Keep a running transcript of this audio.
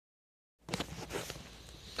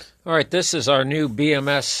All right, this is our new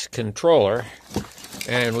BMS controller,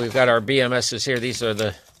 and we've got our BMSs here. These are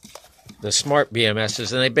the smart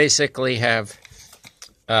BMSs, and they basically have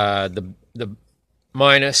the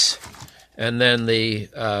minus, and then the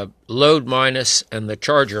load minus, and the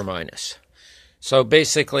charger minus. So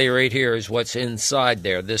basically right here is what's inside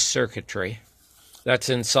there, this circuitry. That's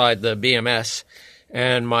inside the BMS.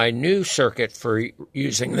 And my new circuit for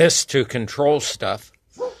using this to control stuff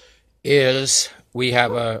is we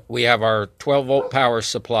have our 12-volt power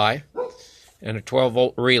supply and a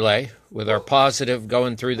 12-volt relay with our positive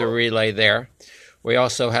going through the relay there. We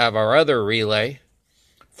also have our other relay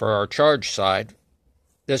for our charge side.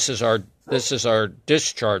 This is our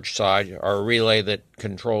discharge side, our relay that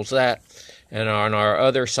controls that. And on our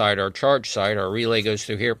other side, our charge side, our relay goes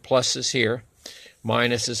through here, plus is here,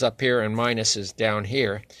 minus is up here, and minus is down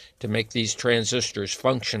here to make these transistors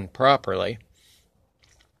function properly.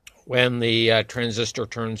 When the transistor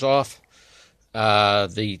turns off,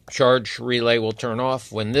 the charge relay will turn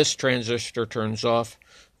off. When this transistor turns off,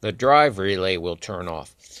 the drive relay will turn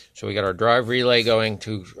off. So we got our drive relay going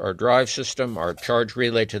to our drive system, our charge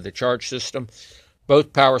relay to the charge system.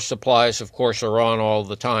 Both power supplies, of course, are on all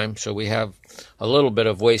the time, so we have a little bit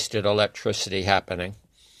of wasted electricity happening.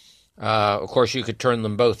 Of course, you could turn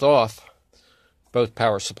them both off, both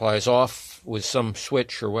power supplies off with some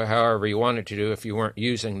switch or however you wanted to do if you weren't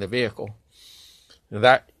using the vehicle.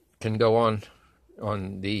 That can go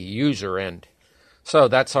on the user end. So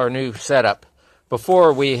that's our new setup.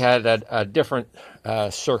 Before we had a different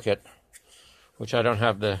circuit, which I don't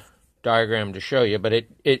have the diagram to show you, but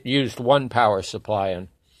it used one power supply, and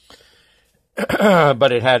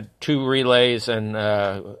but it had two relays, and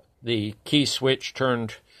the key switch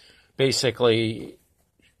turned, basically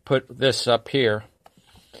put this up here.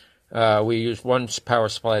 We used one power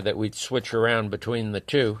supply that we'd switch around between the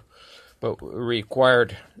two, but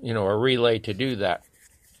required, a relay to do that.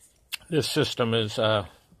 This system is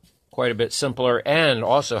quite a bit simpler and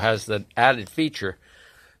also has the added feature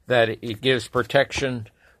that it gives protection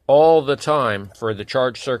all the time for the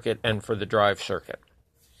charge circuit and for the drive circuit,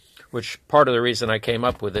 which part of the reason I came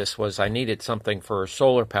up with this was I needed something for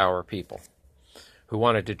solar power people who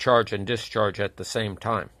wanted to charge and discharge at the same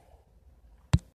time.